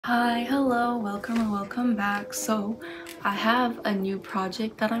Hi, hello, welcome or welcome back. So I have a new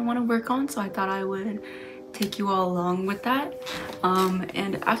project that I want to work on, so I thought I would take you all along with that.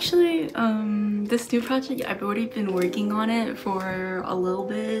 And actually this new project, I've already been working on it for a little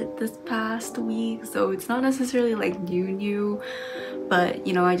bit this past week, so it's not necessarily like new, but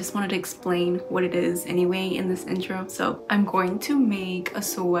you know, I just wanted to explain what it is anyway in this intro. So I'm going to make a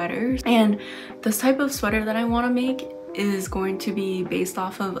sweater, and this type of sweater that I want to make is going to be based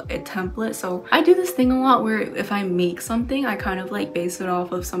off of a template. So I do this thing a lot where if I make something, I kind of like base it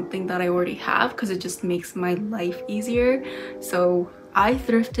off of something that I already have because it just makes my life easier. So I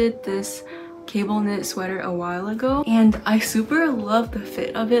thrifted this cable knit sweater a while ago and I super love the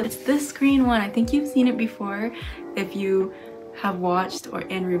fit of it. It's this green one. I think you've seen it before if you have watched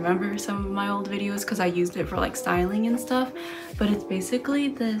and remember some of my old videos, because I used it for like styling and stuff. But it's basically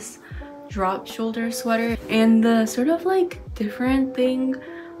this drop shoulder sweater, and the sort of like different thing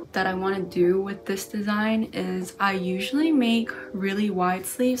that I want to do with this design is I usually make really wide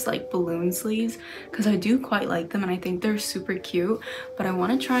sleeves, like balloon sleeves, because I do quite like them and I think they're super cute. But I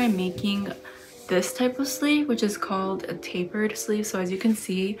want to try making this type of sleeve, which is called a tapered sleeve. So as you can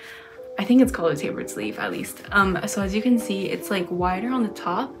see, I think it's called a tapered sleeve at least. So as you can see, it's like wider on the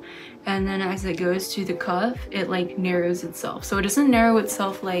top, and then as it goes to the cuff, it like narrows itself. So it doesn't narrow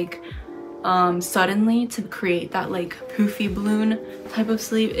itself like suddenly to create that like poofy balloon type of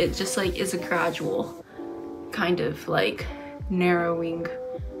sleeve. It just like is a gradual kind of like narrowing.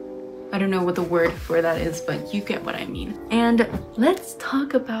 I don't know what the word for that is, but you get what I mean. And let's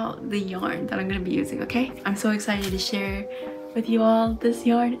talk about the yarn that I'm gonna be using, okay? I'm so excited to share with you all this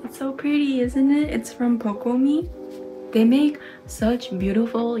yarn. It's so pretty, isn't it? It's from Pocomi. They make such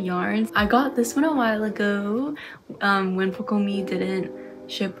beautiful yarns. I got this one a while ago when Pocomi didn't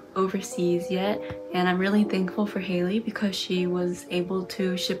ship overseas yet, and I'm really thankful for Haley because she was able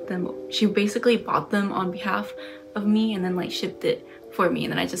to ship them. She basically bought them on behalf of me and then like shipped it for me,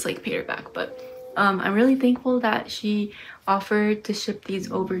 and then I just like paid her back. But I'm really thankful that she offered to ship these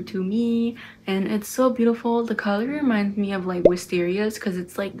over to me, and it's so beautiful. The color reminds me of like wisterias because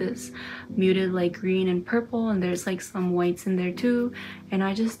it's like this muted like green and purple, and there's like some whites in there too, and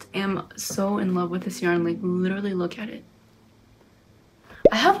I just am so in love with this yarn. Like literally look at it.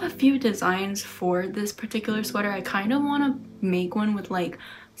 I have a few designs for this particular sweater. I kind of want to make one with like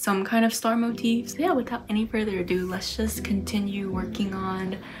some kind of star motif. So yeah, without any further ado, let's just continue working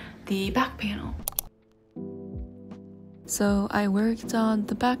on the back panel. So I worked on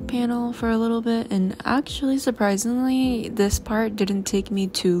the back panel for a little bit, and actually surprisingly this part didn't take me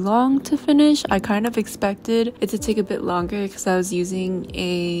too long to finish. I kind of expected it to take a bit longer because I was using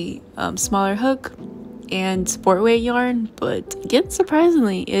a smaller hook and sport weight yarn, but again,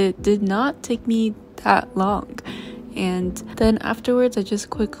 surprisingly, it did not take me that long. And then afterwards, I just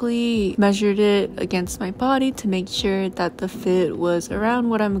quickly measured it against my body to make sure that the fit was around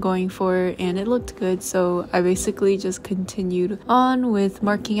what I'm going for, and it looked good. So I basically just continued on with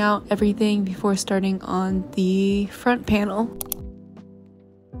marking out everything before starting on the front panel.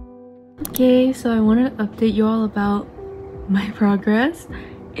 Okay, so I wanted to update you all about my progress.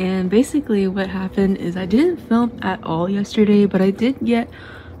 And basically what happened is I didn't film at all yesterday, but I did get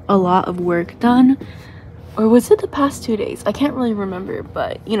a lot of work done. Or was it the past 2 days? I can't really remember,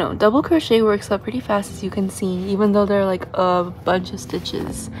 but you know, double crochet works up pretty fast, as you can see, even though there are like a bunch of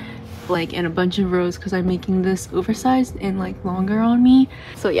stitches like in a bunch of rows because I'm making this oversized and like longer on me.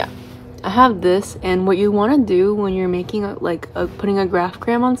 So yeah, I have this, and what you want to do when you're making putting a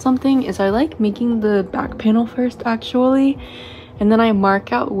graphghan on something is I like making the back panel first actually, and then I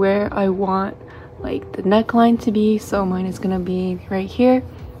mark out where I want like the neckline to be. So mine is gonna be right here,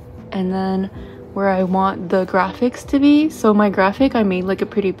 and then where I want the graphics to be. So my graphic, I made like a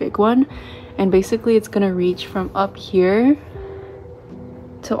pretty big one, and basically it's gonna reach from up here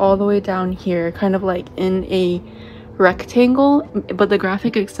to all the way down here, kind of like in a rectangle. But the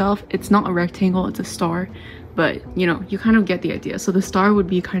graphic itself, it's not a rectangle, it's a star, but you know, you kind of get the idea. So the star would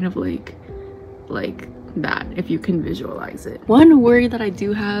be kind of like that, if you can visualize it. One worry that I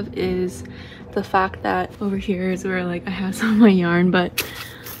do have is the fact that over here is where like I have some of my yarn, but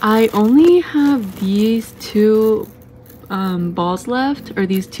I only have these two balls left, or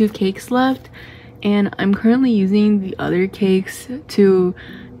these two cakes left, and I'm currently using the other cakes to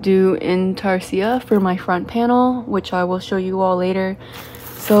do intarsia for my front panel, which I will show you all later.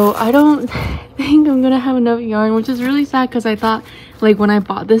 So I don't think I'm gonna have enough yarn, which is really sad because I thought, like when I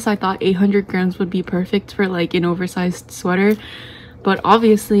bought this, I thought 800 grams would be perfect for like an oversized sweater. But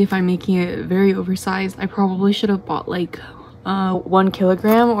obviously if I'm making it very oversized, I probably should have bought like 1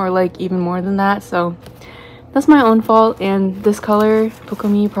 kilogram or like even more than that. So that's my own fault, and this color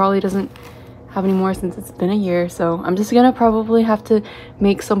Pokomi probably doesn't have any more since it's been a year, so I'm just gonna probably have to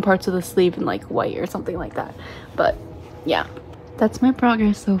make some parts of the sleeve in like white or something like that. But yeah, that's my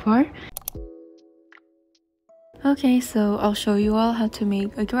progress so far. Okay, so I'll show you all how to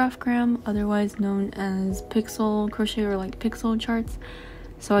make a graphghan, otherwise known as pixel crochet or like pixel charts.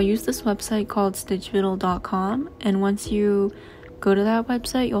 So I use this website called stitchfiddle.com, and once you go to that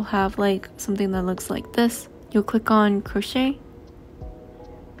website, you'll have like something that looks like this. You'll click on crochet,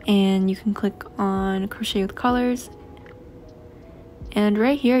 and you can click on crochet with colors, and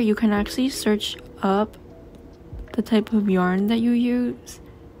right here you can actually search up the type of yarn that you use.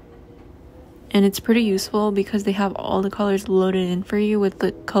 And it's pretty useful because they have all the colors loaded in for you with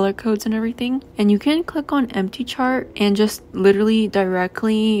the color codes and everything. And you can click on empty chart and just literally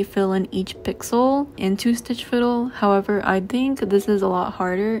directly fill in each pixel into Stitch Fiddle. However, I think this is a lot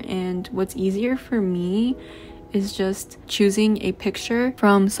harder, and what's easier for me is just choosing a picture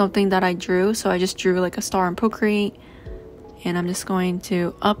from something that I drew. So I just drew like a star on Procreate, and I'm just going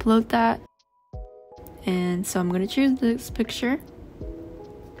to upload that. And so I'm going to choose this picture.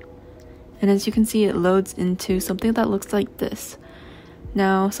 And as you can see, it loads into something that looks like this.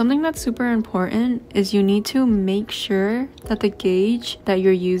 Now, something that's super important is you need to make sure that the gauge that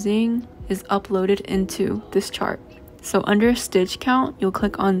you're using is uploaded into this chart. So under stitch count, you'll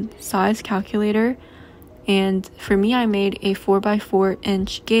click on size calculator. And for me, I made a 4x4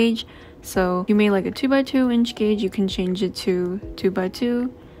 inch gauge. So if you made like a 2x2 inch gauge, you can change it to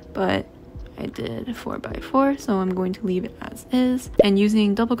 2x2, but I did 4x4, so I'm going to leave it as is. And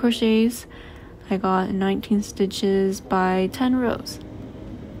using double crochets, I got 19 stitches by 10 rows.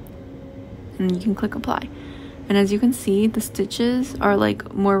 And you can click apply. And as you can see, the stitches are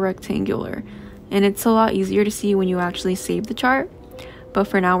like more rectangular, and it's a lot easier to see when you actually save the chart. But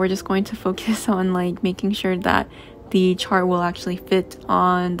for now, we're just going to focus on like making sure that the chart will actually fit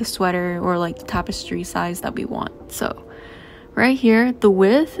on the sweater or like the tapestry size that we want. So right here, the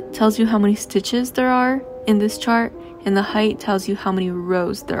width tells you how many stitches there are in this chart, and the height tells you how many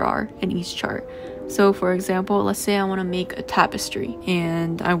rows there are in each chart. So for example, let's say I want to make a tapestry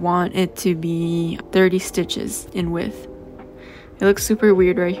and I want it to be 30 stitches in width. It looks super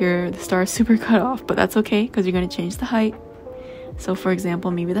weird right here. The star is super cut off, but that's okay because you're going to change the height. So for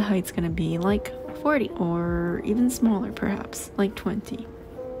example, maybe the height's going to be like 40, or even smaller perhaps, like 20.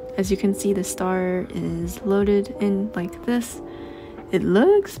 As you can see, the star is loaded in like this. It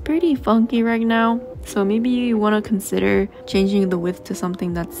looks pretty funky right now, so maybe you want to consider changing the width to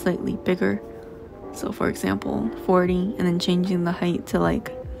something that's slightly bigger. So for example, 40, and then changing the height to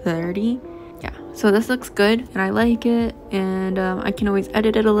like 30. Yeah, so this looks good and I like it, and I can always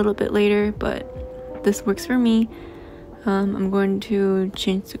edit it a little bit later, but this works for me. I'm going to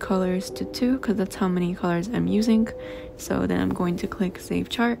change the colors to 2 because that's how many colors I'm using. So then I'm going to click save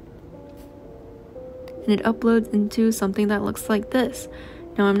chart, and it uploads into something that looks like this.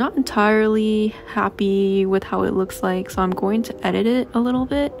 Now I'm not entirely happy with how it looks like, so I'm going to edit it a little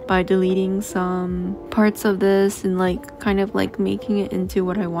bit by deleting some parts of this and like kind of like making it into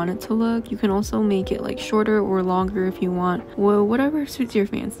what I want it to look. You can also make it like shorter or longer if you want. Well, whatever suits your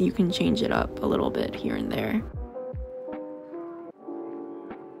fancy, you can change it up a little bit here and there.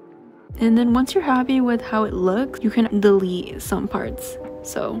 And then once you're happy with how it looks, you can delete some parts.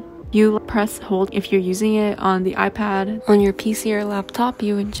 So you press hold. If you're using it on the iPad, on your PC or laptop,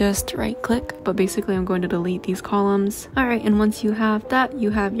 you would just right click. But basically I'm going to delete these columns. Alright, and once you have that, you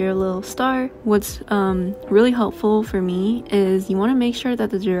have your little star. What's really helpful for me is you want to make sure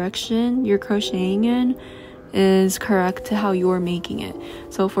that the direction you're crocheting in is correct to how you're making it.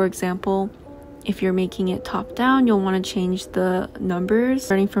 So for example, if you're making it top down, you'll want to change the numbers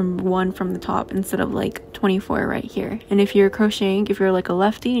starting from 1 from the top instead of like 24 right here. And if you're crocheting, if you're like a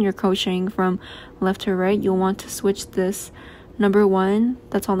lefty and you're crocheting from left to right, you'll want to switch this number 1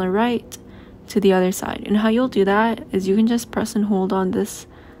 that's on the right to the other side. And how you'll do that is you can just press and hold on this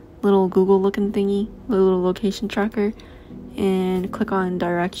little Google looking thingy, the little location tracker, and click on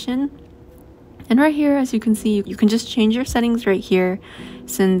direction. And right here, as you can see, you can just change your settings right here.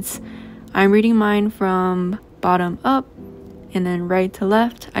 Since I'm reading mine from bottom up and then right to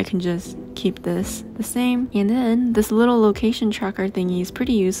left, I can just keep this the same. And then this little location tracker thingy is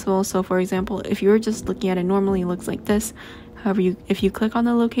pretty useful. So for example, if you're just looking at it normally, it looks like this. However, if you click on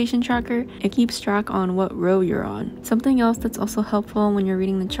the location tracker, it keeps track on what row you're on. Something else that's also helpful when you're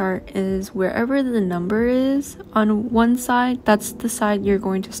reading the chart is wherever the number is on one side, that's the side you're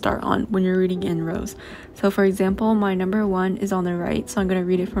going to start on when you're reading in rows. So for example, my number 1 is on the right, so I'm going to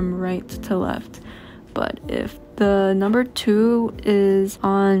read it from right to left. But if the number 2 is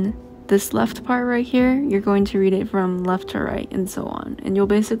on this left part right here, you're going to read it from left to right and so on. And you'll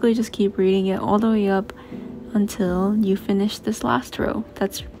basically just keep reading it all the way up until you finish this last row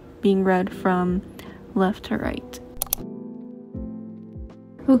that's being read from left to right.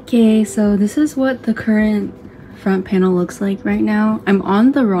 Okay, so this is what the current front panel looks like right now. I'm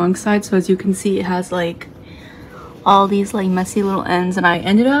on the wrong side, so as you can see, it has like all these like messy little ends, and I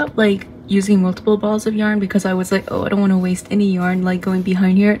ended up like using multiple balls of yarn because I was like, oh, I don't want to waste any yarn like going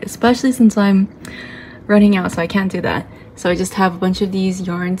behind here, especially since I'm running out, so I can't do that. So I just have a bunch of these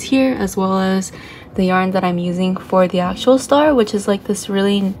yarns here, as well as the yarn that I'm using for the actual star, which is like this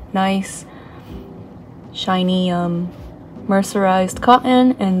really nice shiny mercerized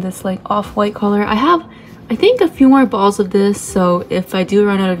cotton and this like off-white color. I have, I think, a few more balls of this, so if I do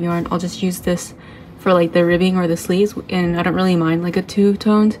run out of yarn, I'll just use this for like the ribbing or the sleeves, and I don't really mind like a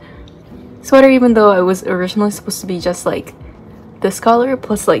two-toned sweater, even though I was originally supposed to be just like this color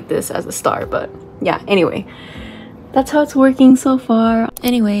plus like this as a star. But yeah, anyway, that's how it's working so far.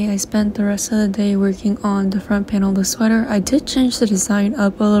 Anyway, I spent the rest of the day working on the front panel of the sweater. I did change the design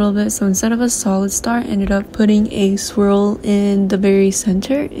up a little bit, so instead of a solid star, I ended up putting a swirl in the very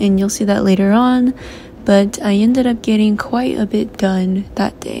center, and you'll see that later on. But I ended up getting quite a bit done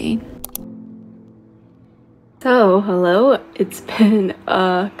that day. So, hello, it's been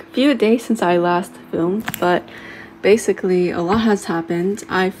a few days since I last filmed, but basically a lot has happened.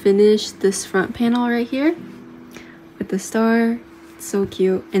 I finished this front panel right here with the star, it's so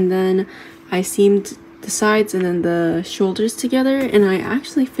cute, and then I seamed the sides and then the shoulders together, and I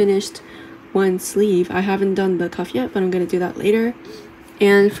actually finished one sleeve. I haven't done the cuff yet, but I'm gonna do that later.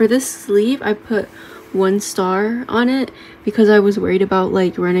 And for this sleeve, I put one star on it because I was worried about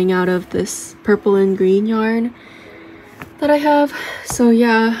like running out of this purple and green yarn that I have. So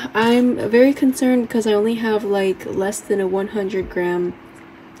yeah, I'm very concerned because I only have like less than a 100-gram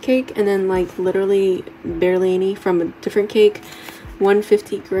cake, and then like literally barely any from a different cake,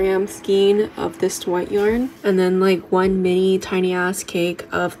 150-gram skein of this white yarn, and then like one mini tiny ass cake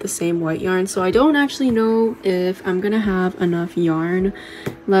of the same white yarn. So I don't actually know if I'm gonna have enough yarn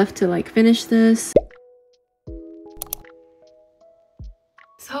left to like finish this.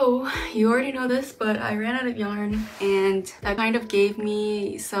 So, you already know this, but I ran out of yarn, and that kind of gave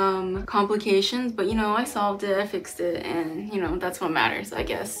me some complications, but you know, I solved it, I fixed it, and you know, that's what matters, I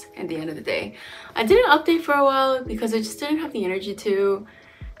guess, at the end of the day. I didn't update for a while because I just didn't have the energy to,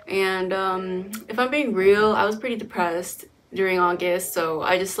 and if I'm being real, I was pretty depressed during August, so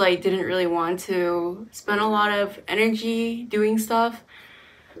I just like didn't really want to spend a lot of energy doing stuff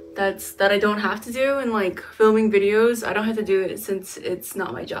that I don't have to do, and like filming videos, I don't have to do it since it's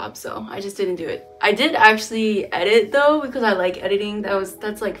not my job, so I just didn't do it. I did actually edit though because I like editing.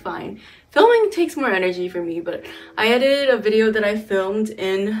 That's like fine. Filming takes more energy for me, but I edited a video that I filmed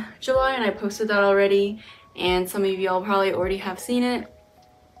in July and I posted that already, and some of y'all probably already have seen it.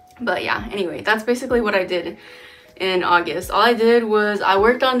 But yeah, anyway, that's basically what I did in August. All I did was I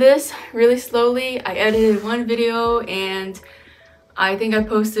worked on this really slowly. I edited one video and I think I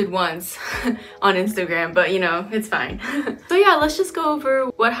posted once on Instagram, but you know, it's fine. So yeah, let's just go over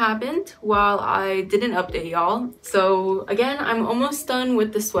what happened while I didn't update y'all. So again, I'm almost done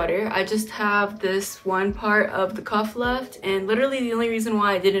with the sweater. I just have this one part of the cuff left, and literally the only reason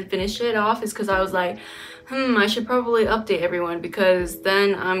why I didn't finish it off is because I was like, I should probably update everyone, because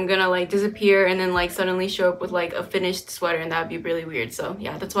then I'm gonna like disappear and then like suddenly show up with like a finished sweater, and that'd be really weird. So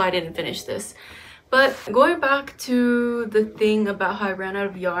yeah, that's why I didn't finish this. But going back to the thing about how I ran out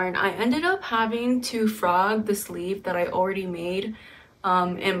of yarn, I ended up having to frog the sleeve that I already made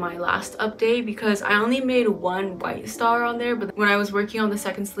in my last update, because I only made one white star on there. But when I was working on the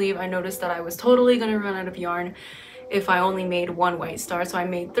second sleeve, I noticed that I was totally gonna run out of yarn if I only made one white star. So I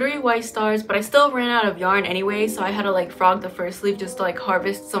made 3 white stars, but I still ran out of yarn anyway, so I had to like frog the first sleeve just to like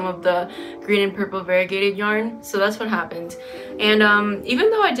harvest some of the green and purple variegated yarn. So that's what happened. And even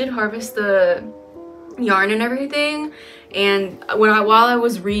though I did harvest the yarn and everything, and while I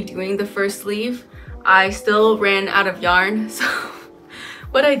was redoing the first sleeve, I still ran out of yarn. So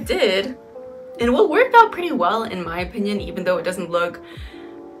what I did, and what worked out pretty well in my opinion, even though it doesn't look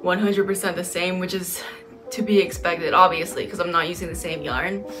 100% the same, which is to be expected obviously because I'm not using the same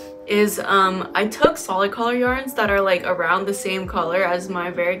yarn, is I took solid color yarns that are like around the same color as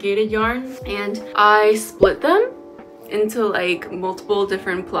my variegated yarn, and I split them into like multiple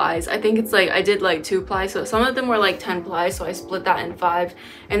different plies. I think it's like I did like 2 plies, so some of them were like 10 plies, so I split that in 5,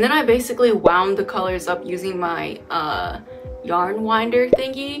 and then I basically wound the colors up using my yarn winder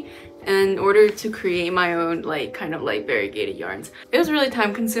thingy, in order to create my own like kind of like variegated yarns. It was really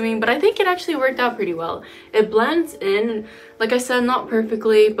time consuming, but I think it actually worked out pretty well. It blends in, like I said, not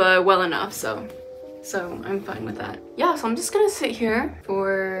perfectly, but well enough, so I'm fine with that. Yeah, so I'm just gonna sit here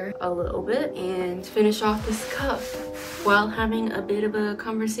for a little bit and finish off this cup while having a bit of a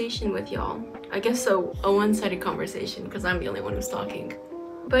conversation with y'all. I guess a one-sided conversation because I'm the only one who's talking.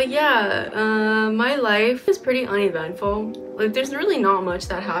 But yeah, my life is pretty uneventful. Like, there's really not much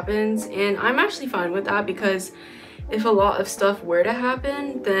that happens, and I'm actually fine with that because if a lot of stuff were to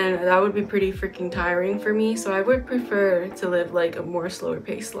happen, then that would be pretty freaking tiring for me. So I would prefer to live like a more slower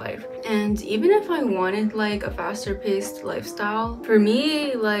paced life. And even if I wanted like a faster paced lifestyle, for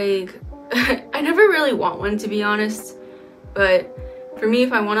me, like I never really want one, to be honest. But for me,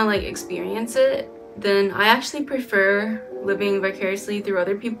 if I want to like experience it, then I actually prefer living vicariously through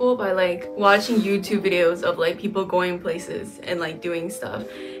other people by like watching YouTube videos of like people going places and like doing stuff.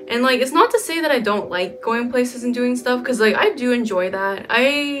 And like, it's not to say that I don't like going places and doing stuff, because like I do enjoy that.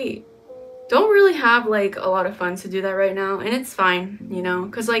 I don't really have like a lot of fun to do that right now, and it's fine, you know,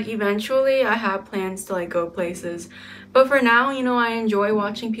 because like eventually I have plans to like go places. But for now, you know, I enjoy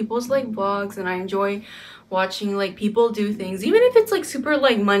watching people's like vlogs, and I enjoy watching like people do things, even if it's like super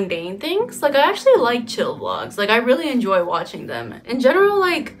like mundane things. Like, I actually like chill vlogs. Like, I really enjoy watching them. In general,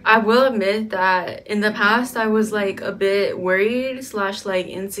 like, I will admit that in the past I was like a bit worried slash like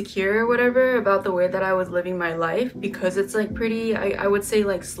insecure or whatever about the way that I was living my life, because it's like pretty, I would say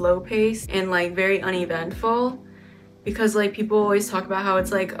like slow paced and like very uneventful. Because like people always talk about how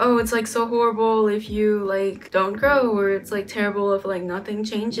it's like, oh, it's like so horrible if you like don't grow, or it's like terrible if like nothing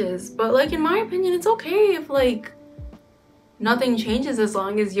changes. But like, in my opinion, it's okay if like nothing changes as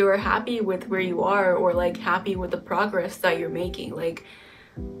long as you're happy with where you are, or like happy with the progress that you're making. Like,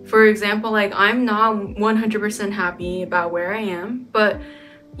 for example, like I'm not 100% happy about where I am, but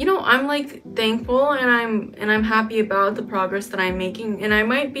you know, I'm like thankful and I'm happy about the progress that I'm making. And I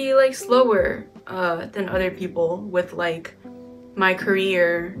might be like slower than other people with like my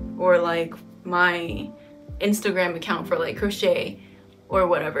career or like my Instagram account for like crochet or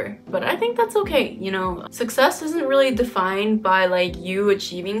whatever, but I think that's okay. You know, success isn't really defined by like you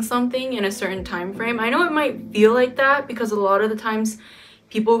achieving something in a certain time frame. I know it might feel like that because a lot of the times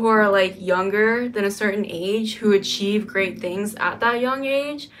people who are like younger than a certain age who achieve great things at that young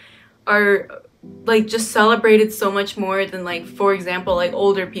age are like just celebrated so much more than like, for example, like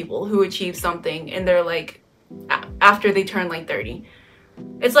older people who achieve something and they're like after they turn like 30.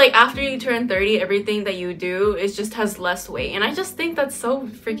 It's like after you turn 30, everything that you do is just has less weight, and I just think that's so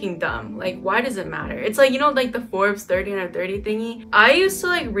freaking dumb. Like, why does it matter? It's like, you know, like the Forbes 30 under 30 thingy. I used to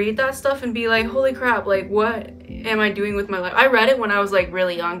like read that stuff and be like, holy crap, like what am I doing with my life? I read it when I was like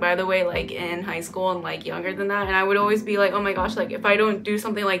really young, by the way, like in high school and like younger than that, and I would always be like, oh my gosh, like if I don't do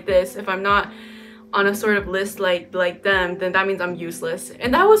something like this, if I'm not on a sort of list like them, then that means I'm useless.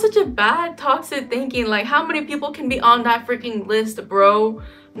 And that was such a bad toxic thinking. Like, how many people can be on that freaking list, bro?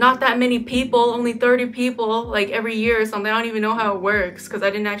 Not that many people, only 30 people like every year or something. I don't even know how it works because I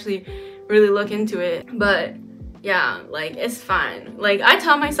didn't actually really look into it. But yeah, like it's fine. Like, I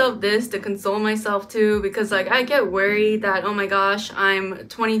tell myself this to console myself too, because like I get worried that, oh my gosh, I'm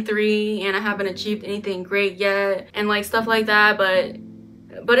 23 and I haven't achieved anything great yet and like stuff like that, but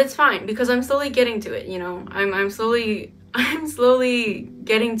it's fine because I'm slowly getting to it, you know. I'm slowly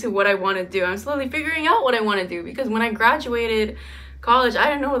getting to what I want to do. I'm slowly figuring out what I want to do, because when I graduated college, I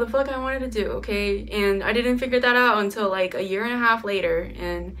didn't know what the fuck I wanted to do, okay? And I didn't figure that out until like a year and a half later,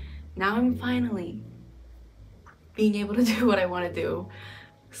 and now I'm finally being able to do what I want to do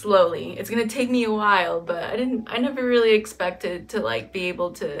slowly. It's gonna take me a while, but I never really expected to like be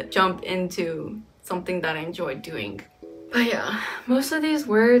able to jump into something that I enjoyed doing. But yeah, most of these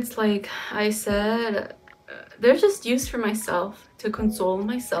words, like I said, they're just used for myself, to console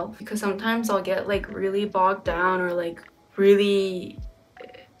myself, because sometimes I'll get like really bogged down, or like really,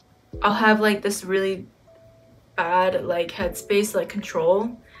 I'll have like this really bad like headspace, like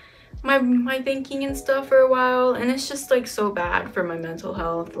control my thinking and stuff for a while, and it's just like so bad for my mental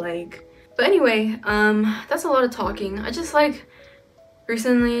health. Like, but anyway, that's a lot of talking. I just like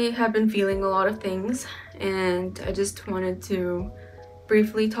recently have been feeling a lot of things, and I just wanted to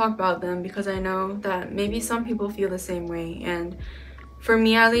briefly talk about them because I know that maybe some people feel the same way, and for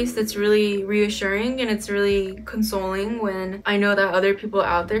me at least, it's really reassuring and it's really consoling when I know that other people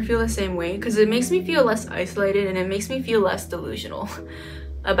out there feel the same way, because it makes me feel less isolated and it makes me feel less delusional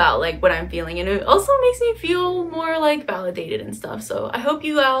about like what I'm feeling, and it also makes me feel more like validated and stuff. So I hope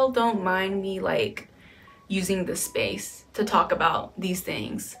you all don't mind me like using this space to talk about these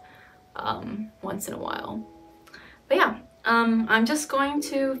things once in a while. But yeah, I'm just going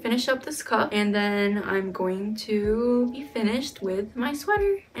to finish up this cup and then I'm going to be finished with my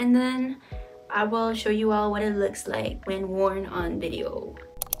sweater, and then I will show you all what it looks like when worn on video.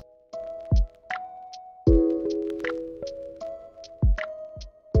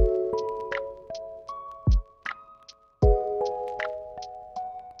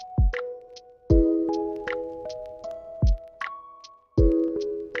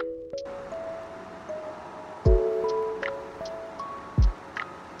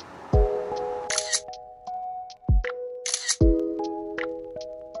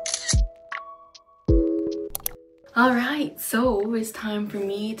 Alright, so it's time for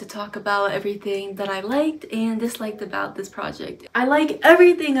me to talk about everything that I liked and disliked about this project. I like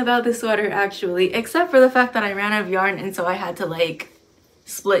everything about this sweater actually, except for the fact that I ran out of yarn and so I had to like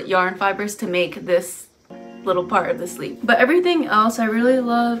split yarn fibers to make this little part of the sleeve. But everything else I really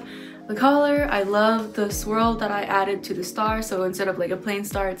love. The collar, I love the swirl that I added to the star, so instead of like a plain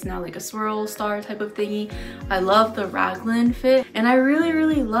star, it's now like a swirl star type of thingy. I love the raglan fit, and I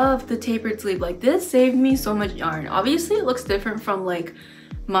really love the tapered sleeve. Like, this saved me so much yarn. Obviously it looks different from like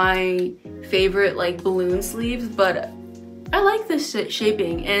my favorite like balloon sleeves, but I like this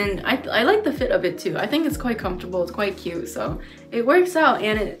shaping and I like the fit of it too. I think it's quite comfortable, it's quite cute, so it works out.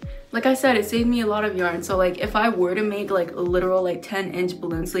 And it, like I said, it saved me a lot of yarn. So like if I were to make like a literal like 10-inch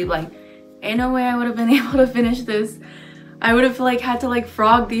balloon sleeve, like ain't no way I would have been able to finish this. I would have like had to like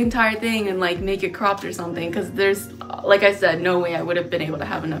frog the entire thing and like make it cropped or something, because there's, like I said, no way I would have been able to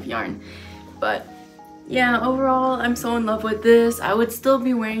have enough yarn. But yeah, overall I'm so in love with this. I would still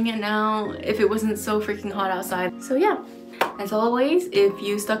be wearing it now if it wasn't so freaking hot outside. So yeah, as always, if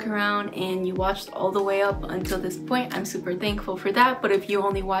you stuck around and you watched all the way up until this point, I'm super thankful for that. But if you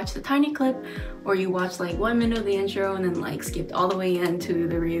only watched a tiny clip, or you watched like 1 minute of the intro and then like skipped all the way into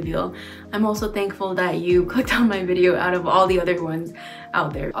the reveal, I'm also thankful that you clicked on my video out of all the other ones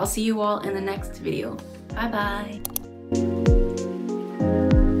out there. I'll see you all in the next video. Bye bye.